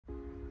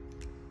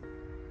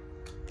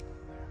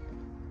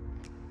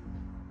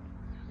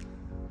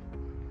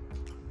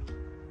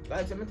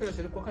Guys, let me tell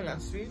you, the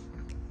coconut sweet,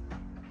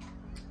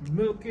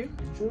 milky,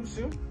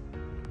 juicy,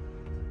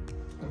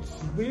 and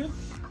sweet.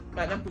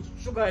 And then put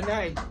sugar in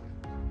it.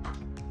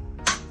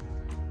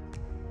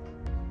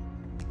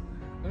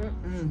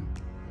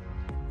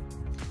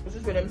 This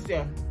is what I'm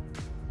saying.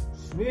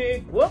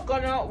 Sweet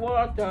coconut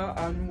water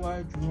and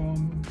white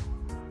rum.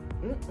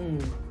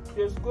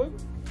 Tastes good.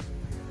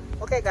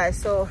 Okay guys,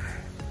 so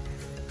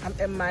I'm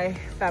in my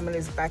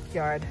family's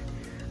backyard.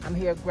 I'm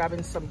here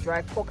grabbing some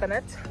dry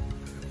coconut.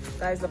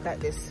 Guys, look at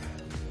this.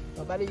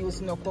 Nobody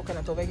using no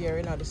coconut over here,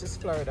 you know. This is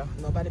Florida.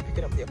 Nobody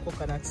picking up their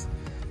coconuts.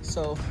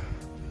 So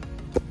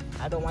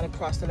I don't want to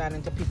cross the line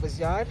into people's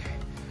yard.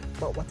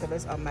 But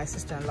whatever's on my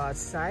sister-in-law's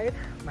side,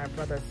 my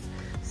brother's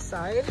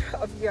side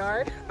of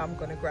yard, I'm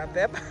gonna grab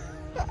them.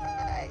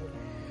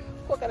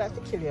 Coconut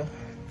to kill you.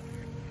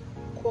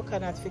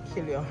 Coconut to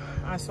kill you.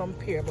 And some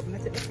pear, but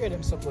not the pear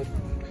them so good.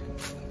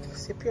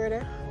 See pear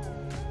there?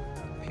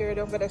 Pear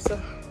down there,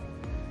 so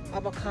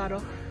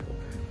avocado.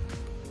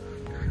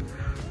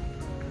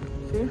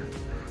 See?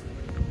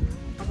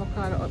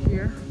 Avocado up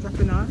here,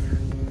 dropping off.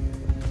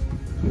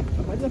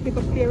 I don't pick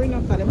up pear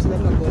enough for them, so they're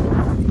not good.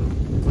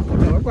 I'm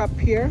gonna grab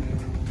pear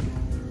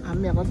and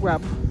I'm gonna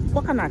grab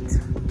coconut.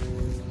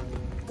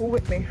 Who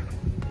with me?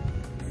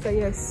 Say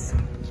yes.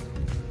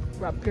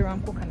 Grab pear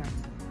and coconut.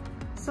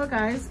 So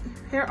guys,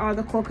 here are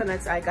the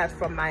coconuts I got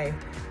from my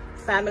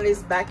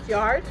family's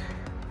backyard.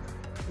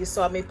 You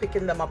saw me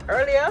picking them up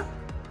earlier,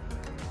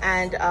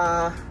 and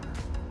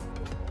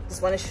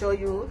just want to show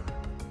you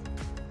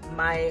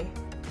my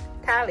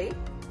tally.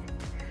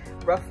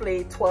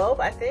 Roughly 12,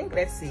 I think.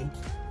 Let's see.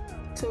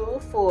 2,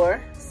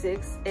 4,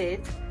 6,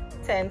 8,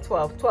 10,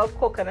 12. 12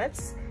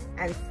 coconuts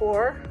and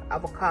 4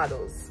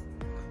 avocados.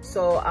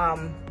 So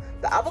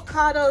the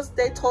avocados,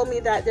 they told me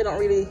that they don't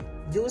really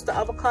use the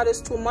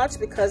avocados too much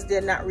because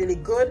they're not really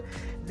good.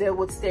 They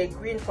would stay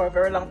green for a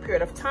very long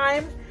period of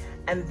time,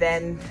 and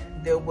then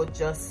they would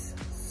just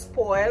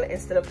spoil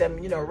instead of them,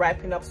 you know,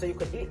 ripening up so you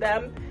could eat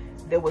them.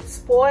 They would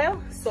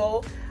spoil.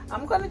 So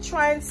I'm gonna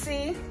try and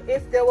see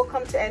if they will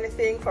come to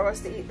anything for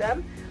us to eat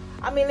them.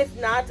 I mean, if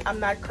not, I'm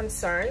not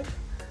concerned.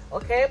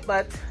 Okay,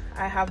 but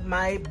I have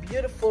my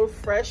beautiful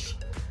fresh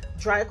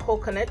dry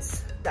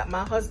coconuts that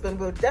my husband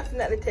will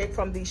definitely take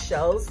from these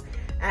shells,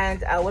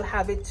 and I will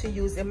have it to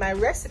use in my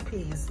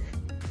recipes.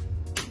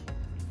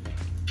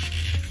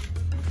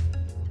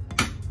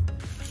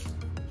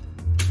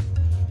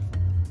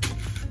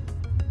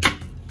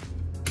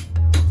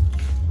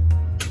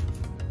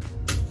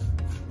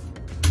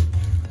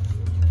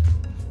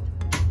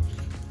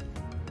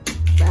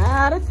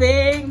 Not a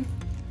thing.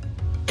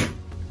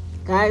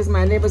 Guys,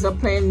 my neighbors are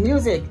playing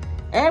music.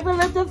 Every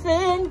little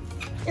thing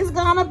is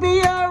gonna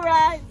be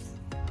alright.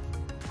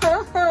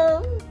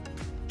 Ho-ho.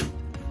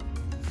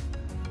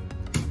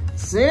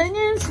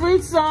 Singing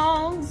sweet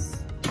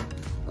songs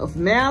of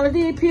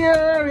melody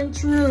pure and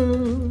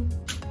true.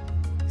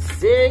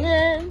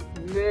 Singing,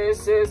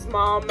 this is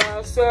my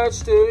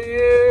message to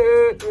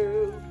you.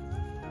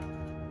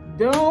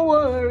 Don't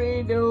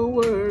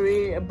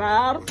worry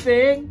about a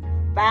thing,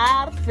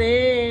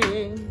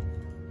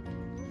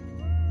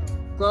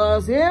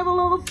 cause every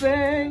little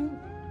thing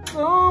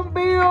gonna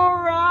be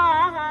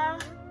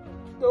alright.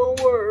 Don't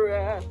worry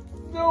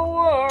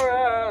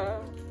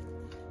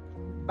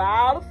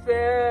about a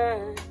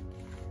thing.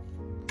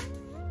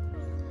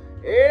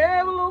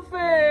 Every little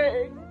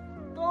thing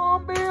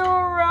gonna be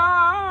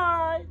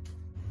alright.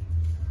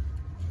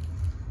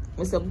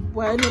 Mr.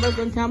 Boy,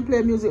 nobody can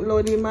play music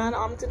loudly, man.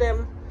 To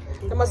them.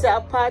 They must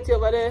have a party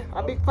over there.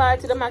 A big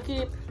party them I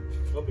keep.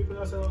 No people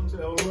are sound to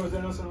them. Or they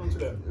not sound to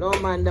them. No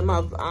man, them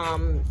have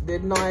the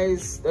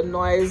noise,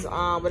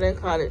 what they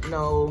call it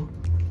now.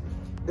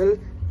 The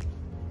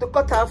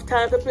cut off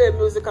time to play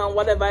music and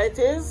whatever it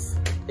is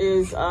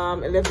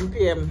 11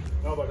 p.m.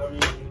 No, but I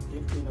mean,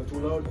 it's not too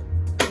loud.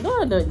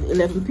 No, the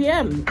 11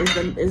 p.m.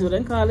 is what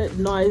they call it,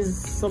 noise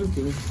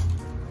something.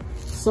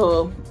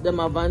 So them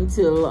have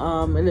until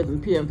 11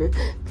 p.m. to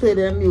play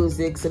their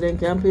music, so they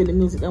can play the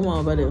music they want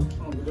over there.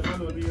 Oh, but they don't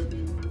know the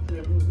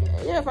play music.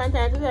 Yeah, from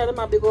time to time, them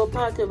have big old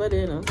party over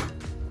there, you know.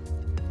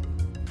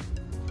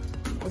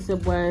 I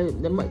said, boy,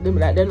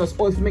 they're not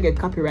supposed to make a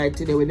copyright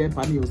today with them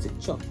for music,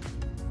 sure.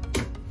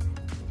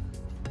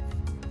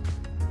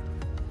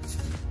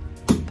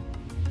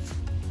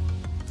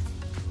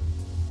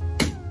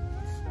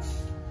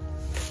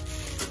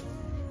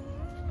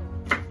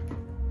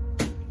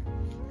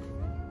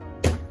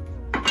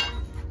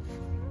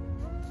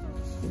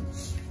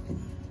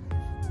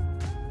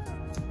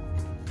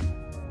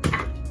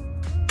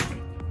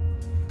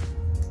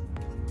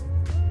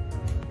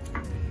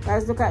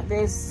 Guys, look at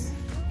this.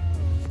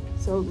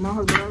 So my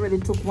husband already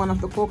took one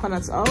of the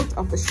coconuts out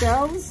of the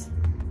shells.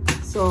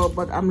 So,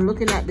 but I'm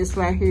looking at this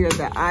right here.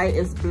 The eye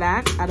is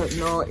black. I don't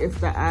know if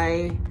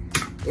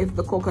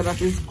the coconut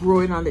is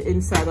growing on the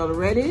inside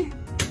already.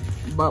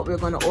 But we're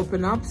gonna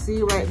open up.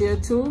 See right there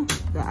too.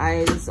 The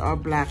eyes are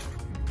black.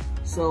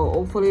 So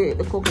hopefully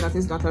the coconut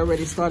is not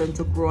already starting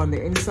to grow on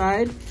the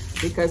inside,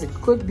 because it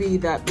could be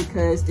that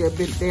because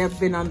they have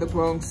been on the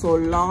ground so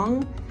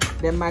long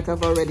they might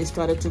have already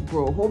started to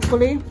grow.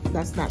 Hopefully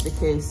that's not the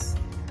case,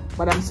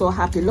 but I'm so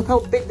happy. Look how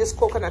big this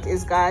coconut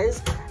is,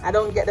 guys. I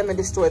don't get them in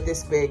the store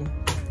this big.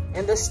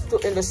 In the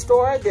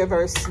store they're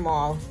very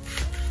small,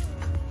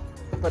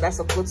 but that's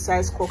a good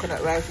sized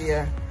coconut right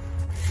here.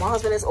 My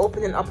husband is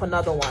opening up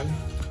another one.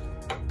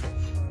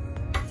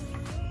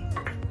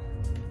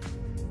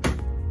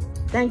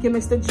 Thank you,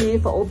 Mr. G,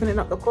 for opening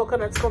up the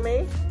coconuts for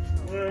me.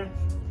 Yeah.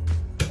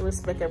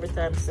 Respect every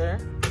time, sir.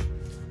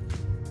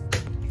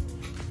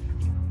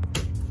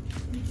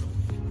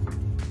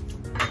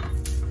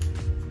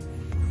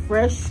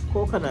 Fresh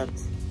coconut.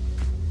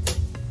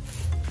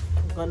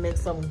 I'm gonna make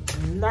some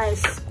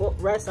nice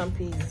rice and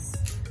peas.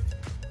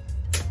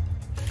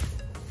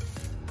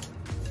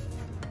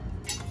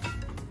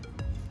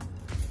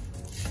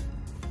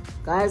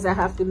 Guys, I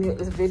have to mute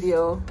this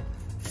video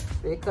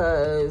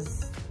because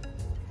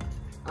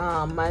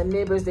my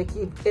neighbors, they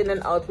keep in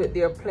and out with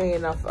their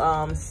playing of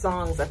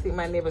songs. I think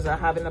my neighbors are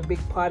having a big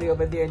party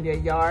over there in their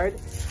yard,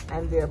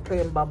 and they're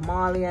playing Bob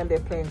Marley, and they're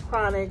playing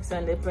Chronics,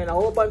 and they're playing a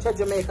whole bunch of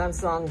Jamaican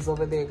songs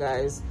over there,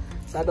 guys.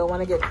 So I don't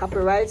want to get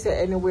copyrighted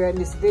anywhere in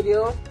this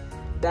video.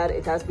 That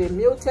it has been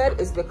muted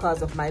is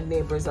because of my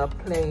neighbors are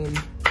playing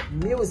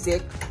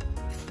music,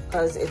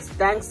 because it's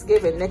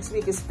Thanksgiving. Next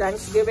week is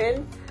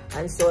Thanksgiving,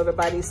 and so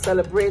everybody's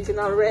celebrating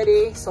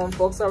already. Some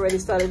folks already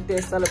started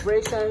their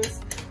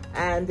celebrations,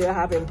 and they're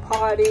having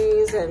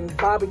parties and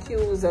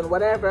barbecues and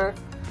whatever,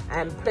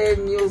 and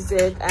playing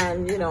music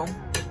and, you know,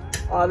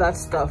 all that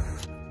stuff.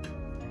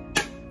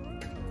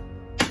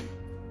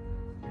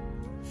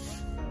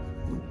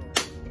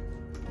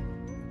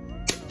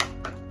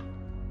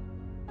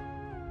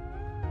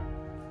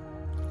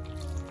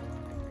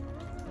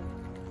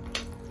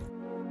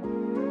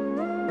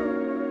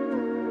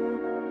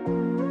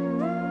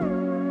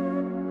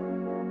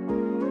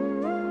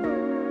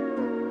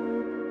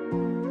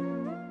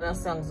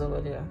 Songs over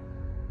there.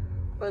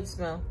 What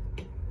smell?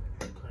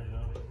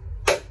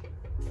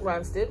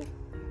 Rancid.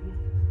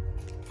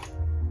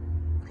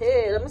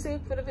 Hey, let me see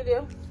it for the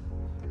video.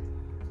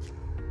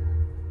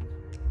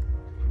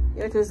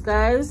 Here it is,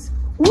 guys.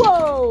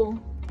 Whoa!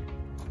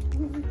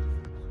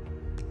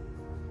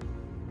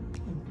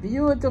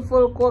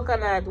 Beautiful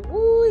coconut.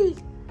 Woo!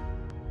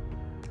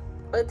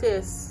 What it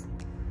is?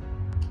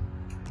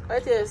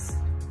 What it is?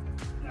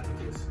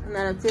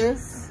 Not a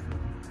taste.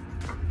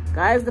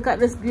 Guys, look at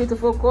this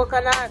beautiful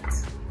coconut.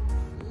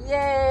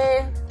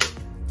 Yay!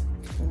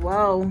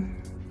 Wow.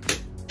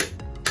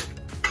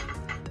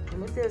 Let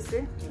me taste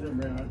it. Did you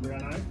bring a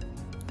knife?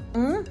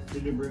 Hmm?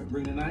 Did you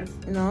bring the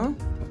knife? No.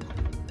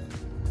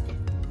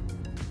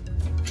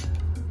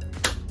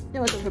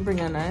 You want to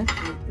bring a knife?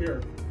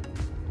 Here.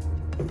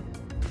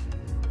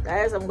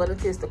 Guys, I'm going to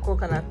taste the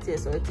coconut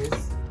taste, so it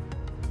is.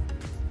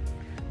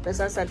 Let's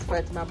sanctify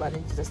it to my body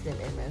in Jesus' name,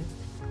 amen.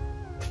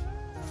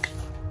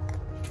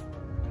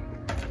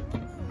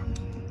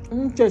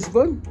 Tastes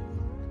good.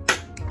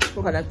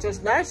 Coconut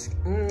tastes nice.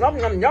 Yum,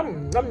 yum,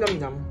 yum, yum, yum,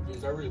 yum.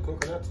 These are real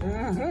coconuts?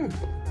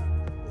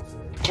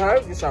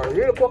 Guys, these are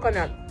real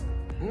coconut.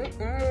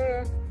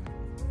 It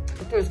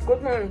tastes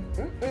good, man.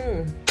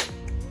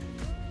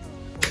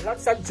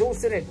 Lots of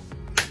juice in it.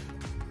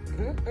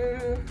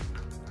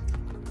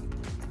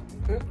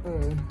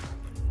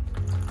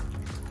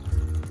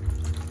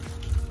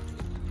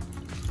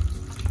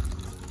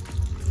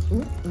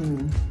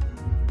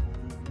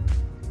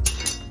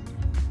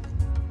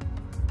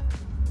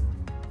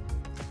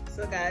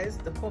 So guys,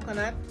 the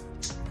coconut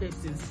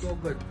tastes so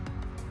good.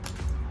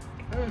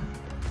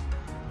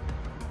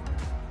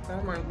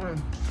 Oh my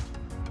god.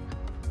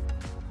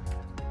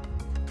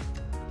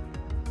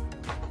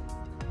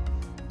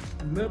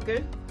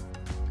 Milky,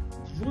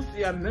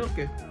 juicy and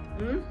milky.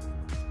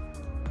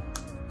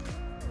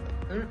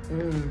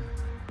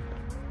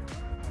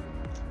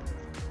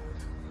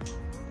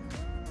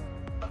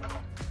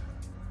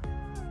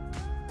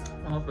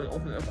 I'm going to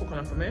open the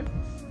coconut for me,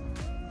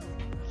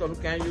 so we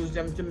can use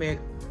them to make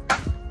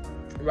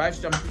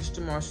rice and peas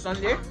tomorrow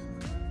Sunday.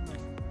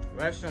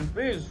 Rice and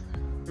peas.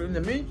 But in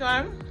the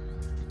meantime,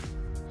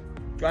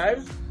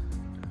 guys,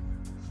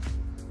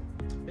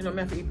 you know, I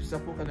have to eat a piece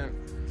of coconut.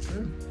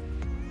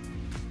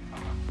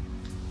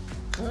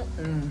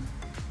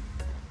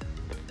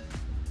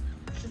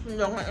 Sitting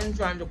down and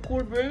enjoying the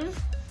cool breeze.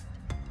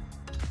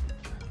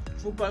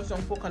 Soup and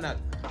some coconut.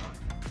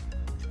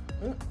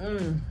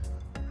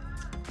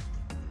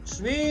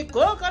 Sweet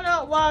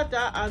coconut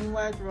water and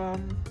white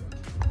rum.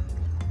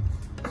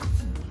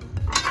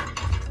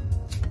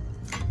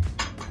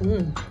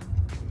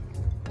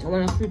 I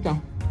want a sweeter.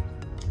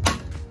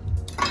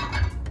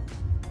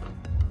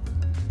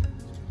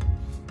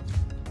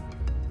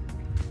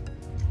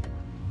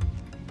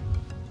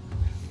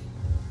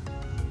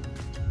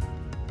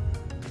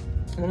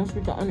 I want a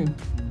sweeter honey.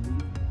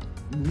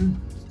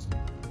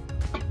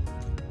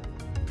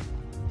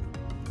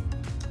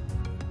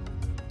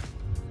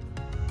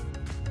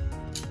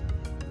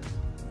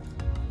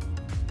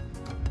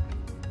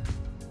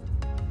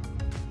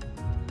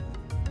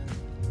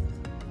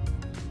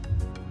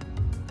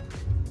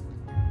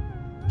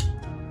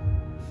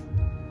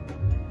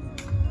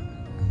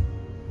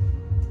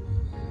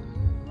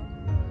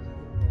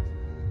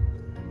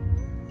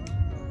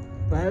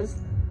 guys.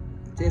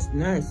 Tastes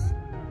nice.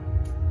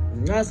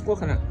 Nice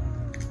coconut.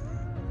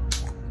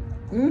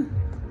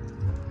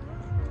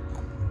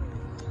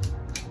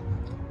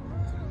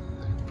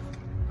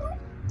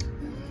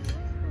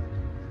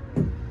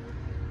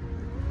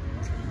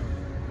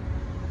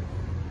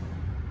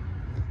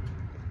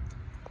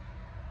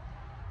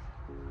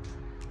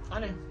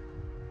 Honey.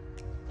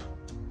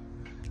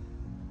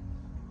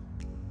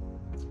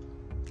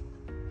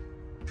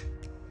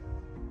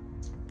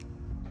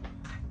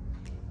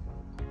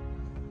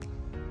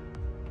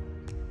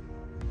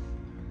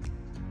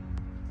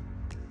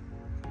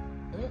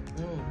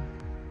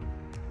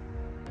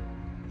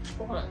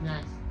 Coconut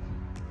nice.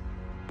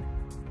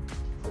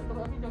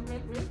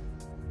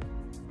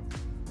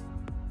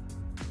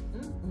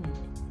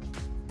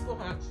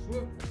 Coconut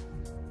sweet.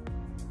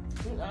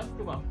 Sweet as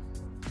sugar.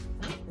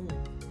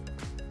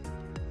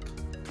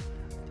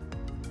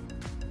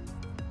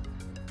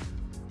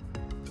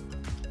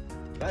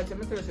 Guys, let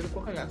me tell you, the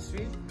coconut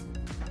sweet,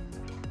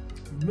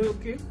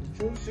 milky,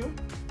 juicy,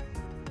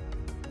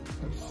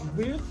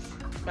 sweet,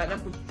 and I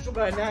put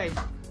sugar in it.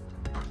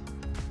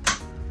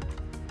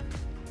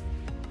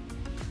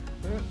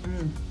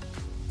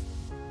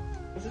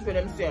 This is what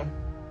them say.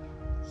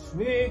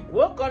 Sweet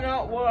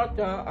coconut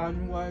water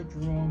and white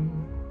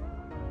rum.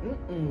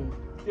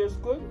 Tastes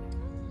good.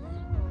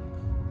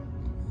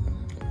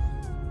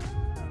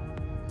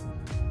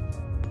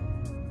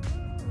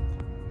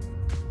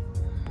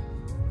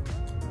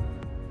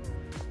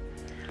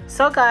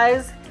 So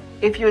guys,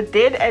 if you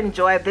did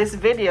enjoy this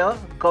video,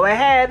 go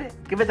ahead,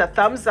 give it a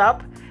thumbs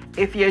up.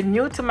 If you're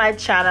new to my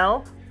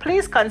channel,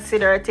 please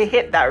consider to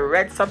hit that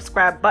red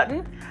subscribe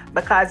button,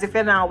 because if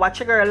you're now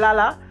watching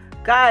YaGirlLaLa,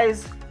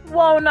 guys,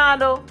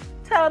 wonado,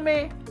 tell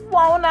me,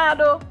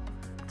 wonado.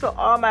 To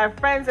all my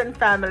friends and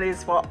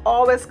families for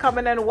always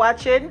coming and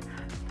watching,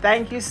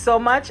 thank you so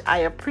much. I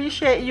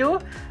appreciate you.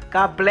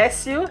 God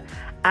bless you,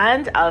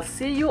 and I'll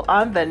see you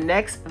on the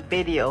next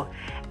video.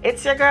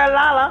 It's your girl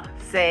Lala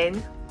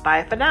saying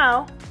bye for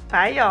now.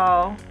 Bye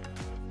y'all.